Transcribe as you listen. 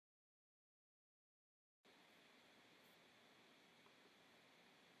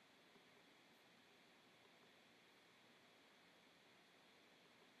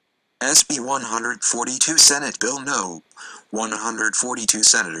SB 142 Senate Bill No. 142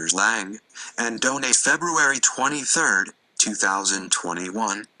 Senators Lang and donate February 23,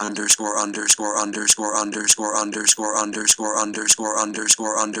 2021, underscore underscore underscore underscore underscore underscore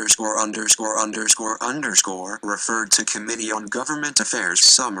underscore underscore underscore underscore underscore underscore referred to Committee on Government Affairs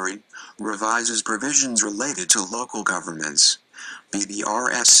Summary, revises provisions related to local governments.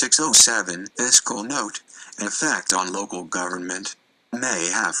 BBRS 607 Fiscal Note, effect on local government, may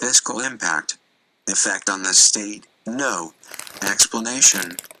have fiscal impact. Effect on the state, no.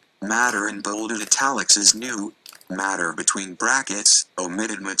 Explanation. Matter in bolded italics is new. Matter between brackets,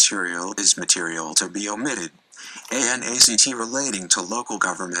 omitted material is material to be omitted. ANACT relating to local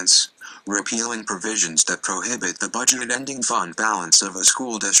governments, repealing provisions that prohibit the budgeted ending fund balance of a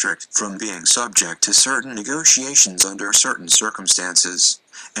school district from being subject to certain negotiations under certain circumstances,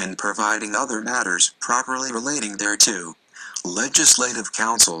 and providing other matters properly relating thereto. Legislative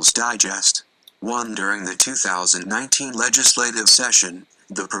Council's Digest. 1. During the 2019 legislative session,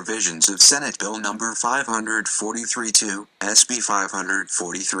 the provisions of Senate Bill No. 543-2, SB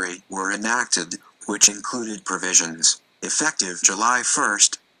 543, were enacted, which included provisions, effective July 1,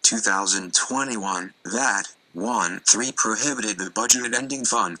 2021, that 1.3 prohibited the budgeted ending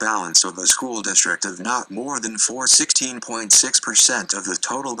fund balance of a school district of not more than 16.6% of the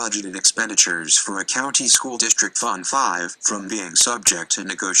total budgeted expenditures for a county school district. Fund 5 from being subject to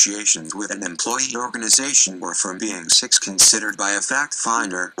negotiations with an employee organization, or from being 6 considered by a fact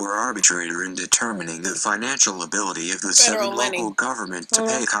finder or arbitrator in determining the financial ability of the said local government to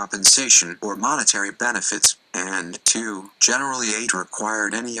pay compensation or monetary benefits. And 2. Generally 8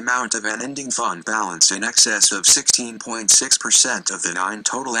 required any amount of an ending fund balance in excess of 16.6% of the 9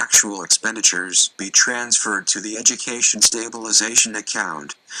 total actual expenditures be transferred to the Education Stabilization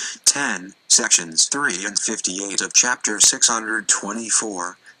Account. 10. Sections 3 and 58 of Chapter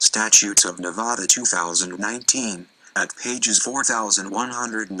 624, Statutes of Nevada 2019, at pages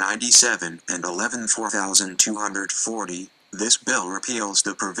 4197 and 4240. This bill repeals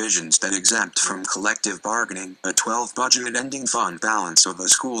the provisions that exempt from collective bargaining a 12 budgeted ending fund balance of a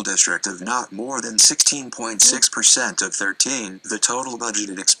school district of not more than 16.6% of 13 the total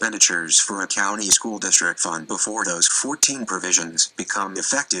budgeted expenditures for a county school district fund before those 14 provisions become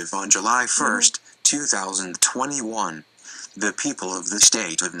effective on July 1, 2021. The people of the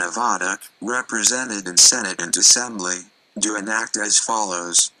state of Nevada, represented in Senate and Assembly, do enact as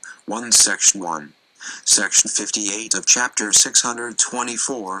follows. 1. Section 1. Section 58 of Chapter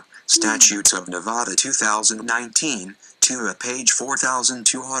 624, Statutes of Nevada 2019, to page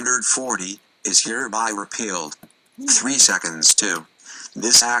 4240, is hereby repealed. 3 seconds 2.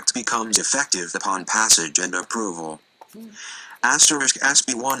 This act becomes effective upon passage and approval. Asterisk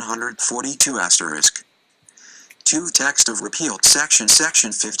SB 142 asterisk. 2. Text of repealed section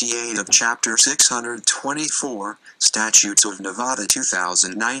 58 of Chapter 624, Statutes of Nevada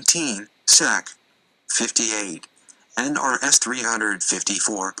 2019, Sec. 58. NRS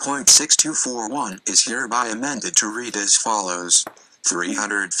 354.6241 is hereby amended to read as follows.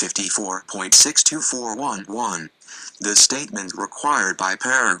 354.6241-1. The statement required by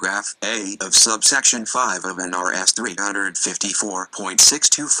paragraph A of subsection 5 of NRS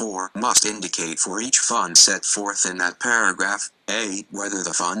 354.624 must indicate for each fund set forth in that paragraph, A, whether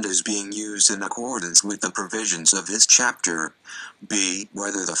the fund is being used in accordance with the provisions of this chapter, B,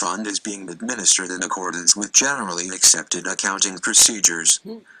 whether the fund is being administered in accordance with generally accepted accounting procedures,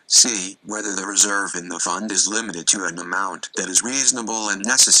 C, whether the reserve in the fund is limited to an amount that is reasonable and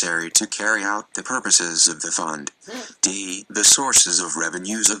necessary to carry out the purposes of the fund, D, the sources of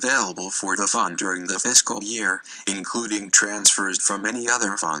revenues available for the fund during the fiscal year, including transfers from any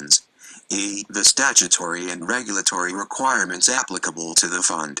other funds, E, the statutory and regulatory requirements applicable to the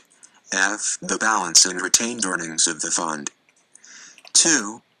fund, F, the balance and retained earnings of the fund.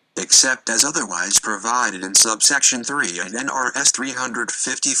 2. Except as otherwise provided in subsection 3 and NRS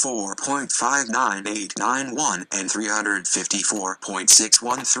 354.59891 and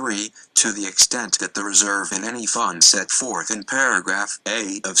 354.613, to the extent that the reserve in any fund set forth in paragraph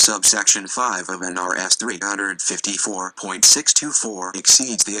A of subsection 5 of NRS 354.624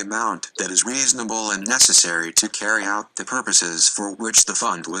 exceeds the amount that is reasonable and necessary to carry out the purposes for which the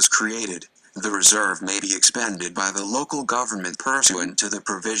fund was created. The reserve may be expended by the local government pursuant to the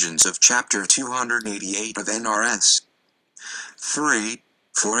provisions of Chapter 288 of NRS. 3.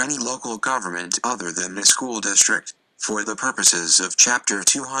 For any local government other than a school district, for the purposes of Chapter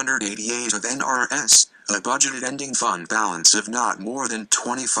 288 of NRS, a budgeted ending fund balance of not more than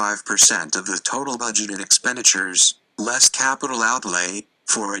 25% of the total budgeted expenditures, less capital outlay,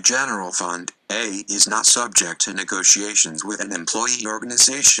 for a general fund, A is not subject to negotiations with an employee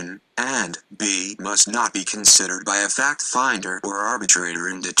organization, and B must not be considered by a fact finder or arbitrator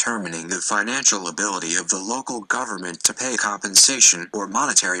in determining the financial ability of the local government to pay compensation or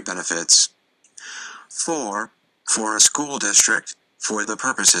monetary benefits. 4. For a school district, for the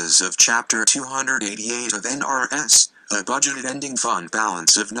purposes of Chapter 288 of NRS, a budgeted ending fund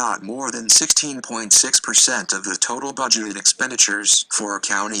balance of not more than 16.6% of the total budgeted expenditures for a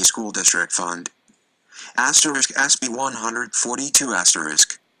county school district fund. Asterisk SB142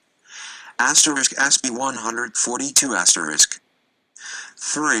 asterisk. Asterisk SB142 asterisk.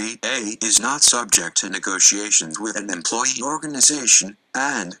 3A is not subject to negotiations with an employee organization,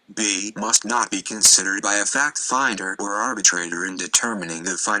 and B must not be considered by a fact finder or arbitrator in determining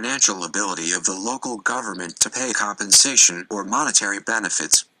the financial ability of the local government to pay compensation or monetary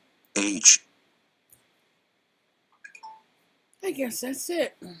benefits. H. I guess that's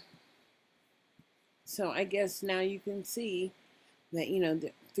it. So I guess now you can see that,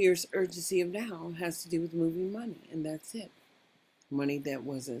 the fierce urgency of now has to do with moving money, and that's it. Money that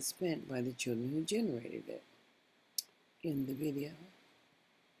wasn't spent by the children who generated it. In the video.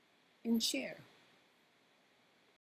 And share.